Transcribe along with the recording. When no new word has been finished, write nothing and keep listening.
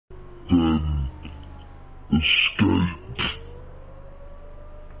then escape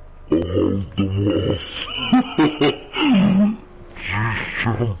or hold them off. Just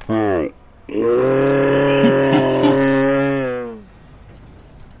jump out.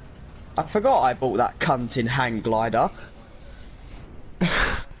 I forgot I bought that cunting hang glider.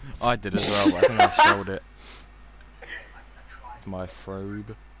 I did as well, but I think I sold it. My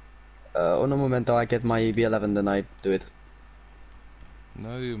probe. Un momento I get my EB11, then I do it.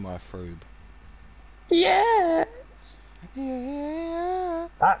 No, my probe. Yes! Yeah.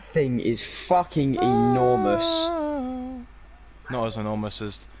 That thing is fucking enormous. Not as enormous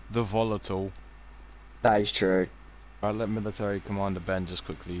as the volatile. That is true. Right, let Military Commander Ben just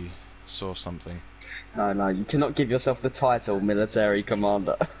quickly source something. No, you cannot give yourself the title Military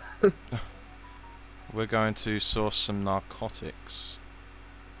Commander. We're going to source some narcotics.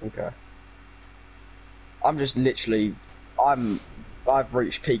 Okay. I'm just literally... I've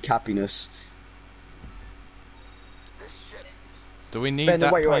reached peak happiness. Do we need Ben,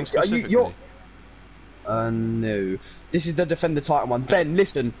 that wait, plane specifically? No. This is the Defender Titan one. Ben,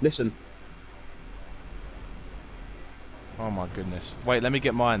 listen. Oh my goodness. Wait, let me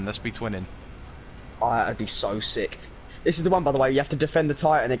get mine. Let's be twinning. Oh, that'd be so sick. This is the one, by the way, you have to defend the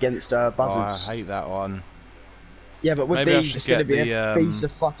Titan against buzzards. Oh, I hate that one. Yeah, but with Maybe these, it's going to be a piece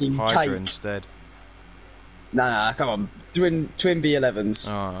of fucking Hydra cake. instead. Nah, come on. Twin B11s.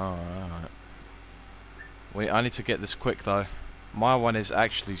 Oh, alright. Wait, I need to get this quick though. My one is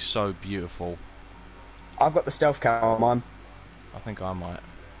actually so beautiful. I've got the stealth cam on mine. I think I might.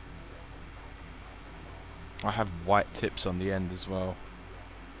 I have white tips on the end as well.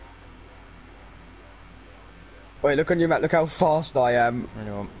 Wait, look on your map, look how fast I am. Hang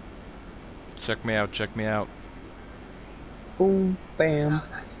on. Check me out, check me out. Boom, bam,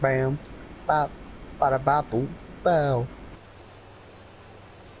 bam, bop, bada bop, boom, bow.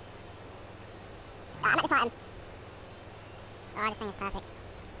 I'm at the Titan. Oh, this thing is perfect.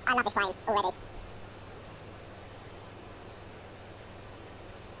 I love this plane already.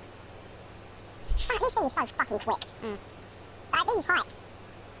 Fuck, this thing is so fucking quick. At these heights.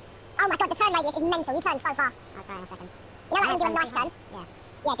 Oh my god, the turn radius is mental. You turn so fast. I'll try in a second. You know what, when you do a knife turn? Yeah.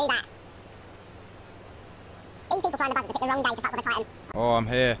 Yeah, do that. These people throwing the buzzers have picked the wrong day to fuck with a Titan. Oh, I'm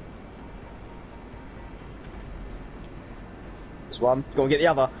here. This one, go and get the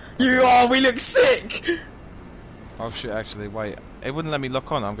other. We look sick! Oh shit, actually, wait. It wouldn't let me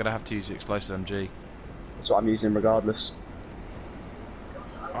lock on. I'm gonna have to use the explosive MG. That's what I'm using regardless.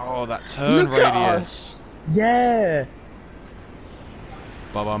 Oh, that turn look radius. At us. Yeah!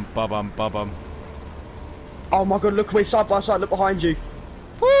 Ba-bum, ba-bum, ba-bum. Oh my god, look, we're side by side, look behind you.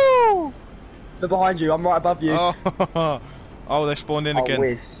 Woo! Look behind you, I'm right above you. Oh, oh, they spawned in again. Oh,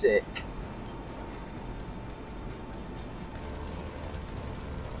 we're sick.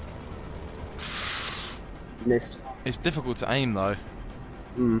 Missed. It's difficult to aim though.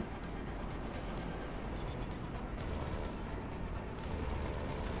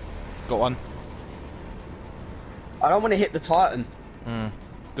 Got one. I don't want to hit the Titan.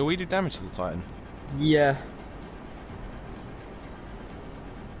 Do we do damage to the Titan? Yeah.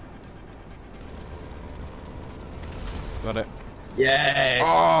 Got it. Yes.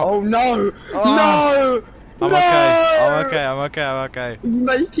 Oh, no. Oh. No. I'm okay. I'm okay.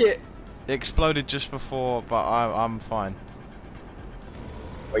 Make it. It exploded just before, but I'm fine.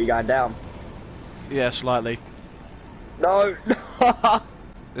 Are you going down? Yeah, slightly. No.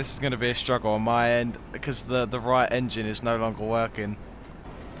 This is going to be a struggle on my end because the right engine is no longer working.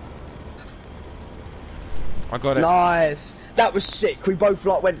 I got it. Nice. That was sick. We both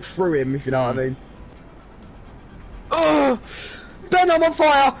like went through him, if you know what I mean. Ugh! Ben, I'm on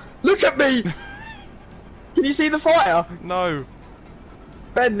fire! Look at me! Can you see the fire? No.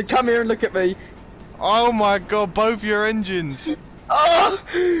 Ben, come here and look at me. Oh my god, both your engines.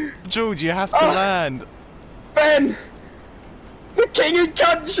 George, you have to land. Ben! The king and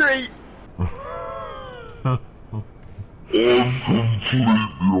country! I'm completely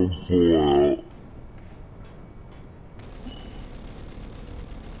on fire.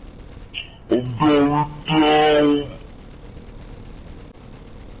 I'm going down.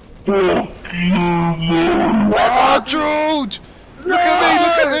 Fuck you, man. Oh, George! No!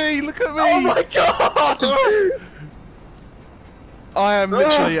 Look at me! Oh my god! I am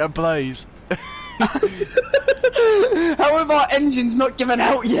literally ablaze. How have our engines not given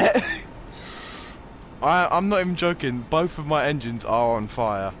out yet? I'm not even joking. Both of my engines are on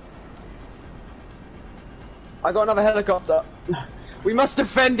fire. I got another helicopter. We must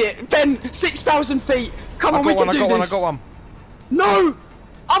defend it. Ben, 6,000 feet. Come on, we can do this. I got one. No!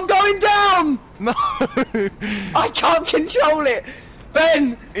 I'm going down! No! I can't control it!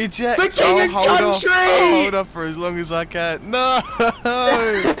 Ben! Eject! The king of hold off. country! I'll hold off for as long as I can. No!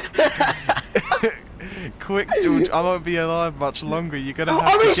 Quick, George, I won't be alive much longer. You're gonna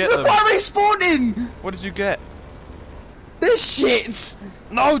have to get them. I'm respawning! What did you get? This shit!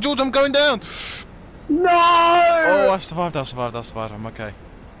 No, George, I'm going down! No! Oh, I survived, I'm okay.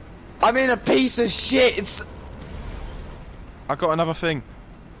 I'm in a piece of shit! I got another thing.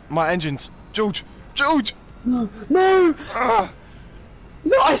 My engines. George! George! No! No! Ah,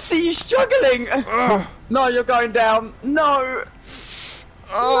 No, I see you struggling! ah, No, you're going down. No!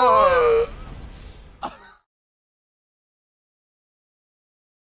 ah.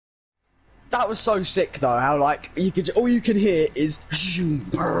 That was so sick though, how like, you could, all you can hear is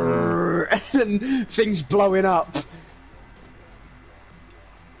and things blowing up.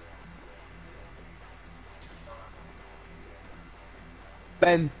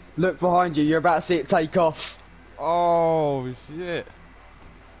 Ben, look behind you, you're about to see it take off. Oh, shit.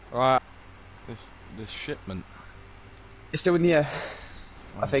 Right. This shipment. It's still in the air,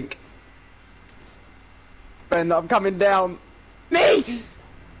 I think. Ben, I'm coming down. Me!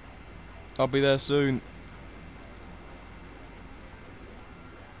 I'll be there soon.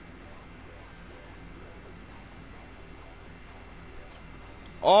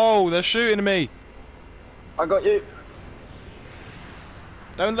 Oh, they're shooting at me. I got you.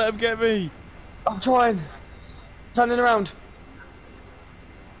 Don't let them get me. I'm trying. Turning around.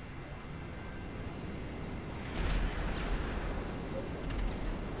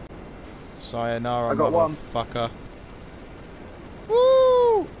 Sayonara, I got one. motherfucker.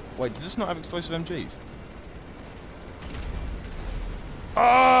 Woo! Wait, does this not have explosive MGs?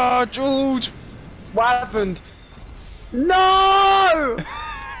 Ah, George! What happened? No!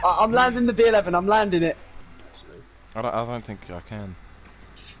 I'm landing the B11, I'm landing it. I don't think I can.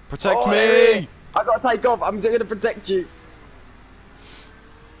 Protect Oi! me! I gotta take off, I'm gonna protect you.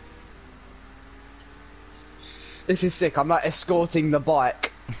 This is sick, I'm like escorting the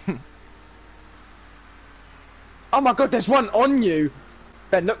bike. Oh my god, there's one on you!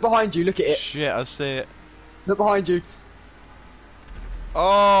 Ben, look behind you, look at it. Shit, I see it. Look behind you.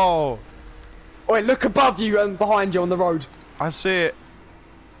 Oh! Wait, look above you and behind you on the road. I see it.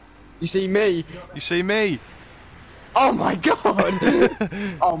 You see me? You see me? Oh my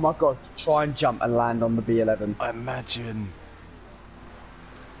god! Oh my god, try and jump and land on the B11. Imagine.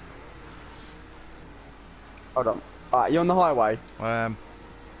 Hold on. Alright, you're on the highway. I'm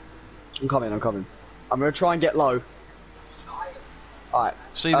coming, I'm coming. I'm gonna try and get low. Alright.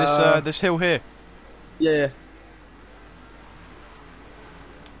 See this this hill here? Yeah.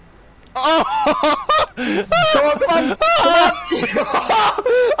 Oh! Come on, come on! Come on!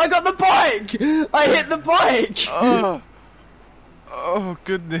 I got the bike! I hit the bike! Oh, oh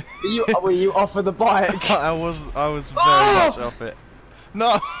goodness. Were you off of the bike? I was very much off it.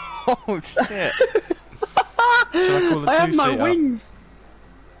 No! Oh shit! I have my wings!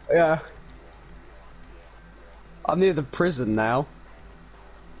 Yeah. I'm near the prison now.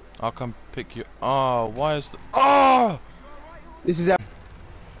 I'll come pick you. Oh, why is the. Oh! This is how.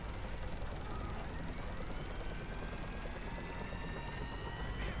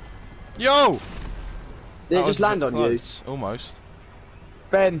 Yo! Did it just land on you? Almost.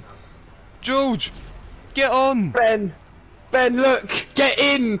 Ben! George! Get on! Ben! Ben, look! Get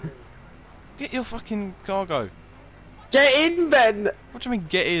in! Get your fucking cargo. Get in, Ben! What do you mean,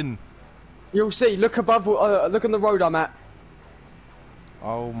 get in? You'll see, look above, look on the road I'm at.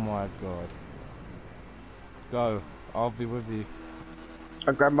 Oh my god. Go. I'll be with you.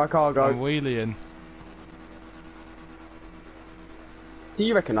 I grabbed my cargo. I'm wheeling. Do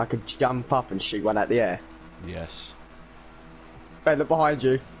you reckon I could jump up and shoot one at the air? Yes. Ben, look behind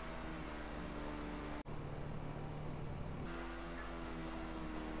you.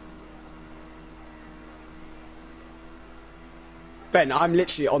 Ben, I'm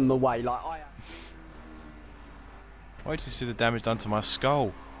literally on the way, like I am. Why did you see the damage done to my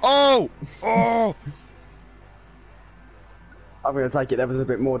skull? Oh! Oh! I'm gonna take it there was a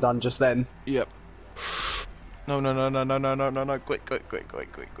bit more done just then. Yep. No, no, no, no, no, no, no, no, no, quick, quick, quick,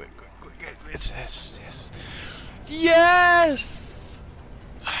 quick, quick, quick, quick, quick, yes, yes, yes!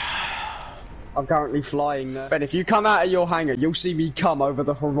 I'm currently flying there. Ben, if you come out of your hangar, you'll see me come over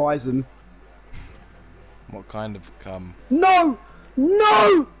the horizon. What kind of come? No!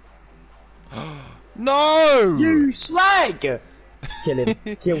 No! No! You slag! Kill him.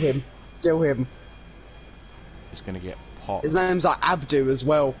 Kill him. Kill him. He's gonna get popped. His name's like Abdu as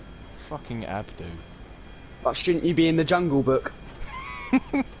well. Fucking Abdu. But shouldn't you be in the Jungle Book?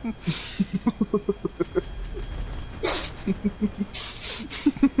 Did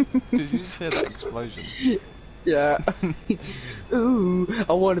you just hear that explosion? Yeah. Ooh,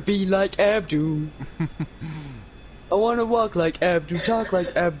 I wanna be like Abdul. I wanna walk like Abdul, talk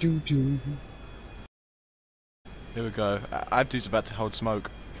like Abdul too. Here we go. Abdu's about to hold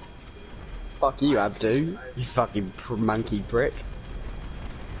smoke. Fuck you, Abdul. You fucking monkey prick.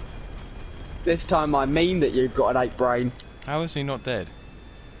 This time I mean that you've got an 8 brain. How is he not dead?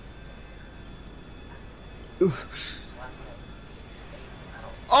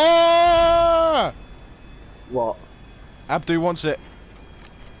 Oh! What? Abdu wants it.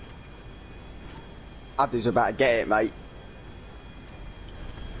 Abdul's about to get it, mate.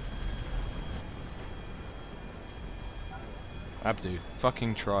 Abdu,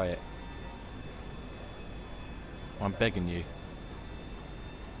 fucking try it. I'm begging you.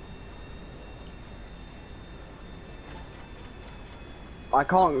 I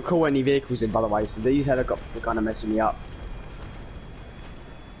can't call any vehicles in, by the way, so these helicopters are kind of messing me up.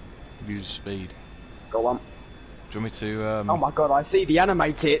 Use speed. Go on. Do you want me to, Oh my god, I see the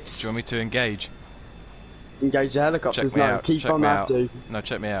anime tits. do you want me to engage? Engage the helicopters. Check me No, out. keep Check on me out. Abdu. No,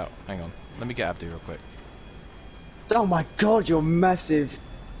 check me out. Hang on. Let me get Abdu real quick. Oh my god, you're massive.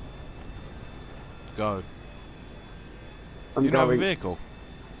 Go. I'm Do you not have a going. vehicle?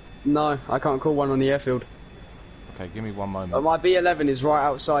 No, I can't call one on the airfield. Okay, give me one moment. But my B11 is right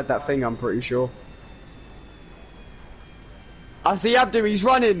outside that thing, I'm pretty sure. I see Abdu, he's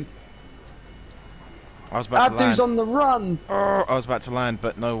running. I was about to land. Abdu's on the run. Oh, I was about to land,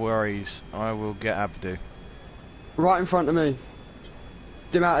 but no worries. I will get Abdu. Right in front of me.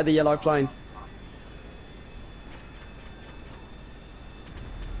 Dim out of the yellow plane.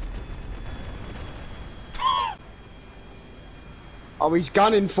 Oh, he's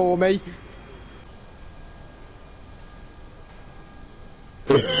gunning for me.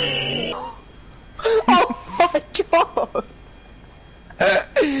 Oh my god!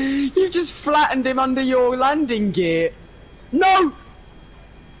 You just flattened him under your landing gear. No!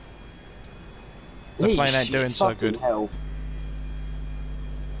 The Eat plane ain't shit, doing so fucking good. hell.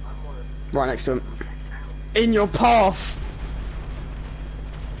 Right next to him. In your path!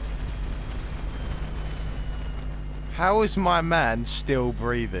 How is my man still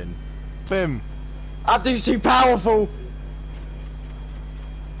breathing? Tim! Abdu's too powerful!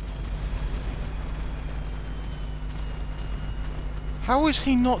 How is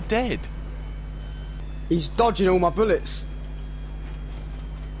he not dead? He's dodging all my bullets.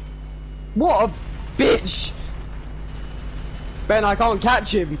 What a bitch! Ben, I can't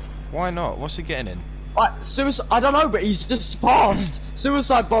catch him. Why not? What's he getting in? I don't know, but he's just passed.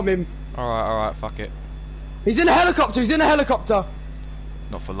 Suicide bomb him. Alright, fuck it. He's in a helicopter, he's in a helicopter.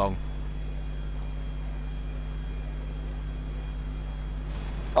 Not for long.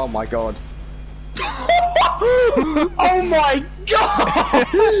 Oh my god. Oh my god!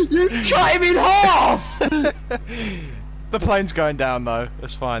 You cut him in half! The plane's going down though,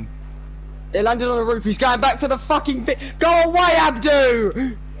 that's fine. It landed on the roof, he's going back to the fucking Go away,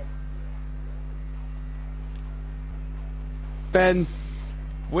 Abdu! Ben.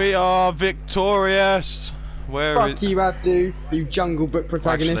 We are victorious! Fuck you, Abdu, you Jungle Book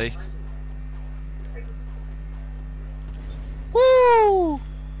protagonist. Actually. Woo!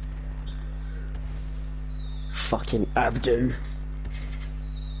 Fucking Abdu.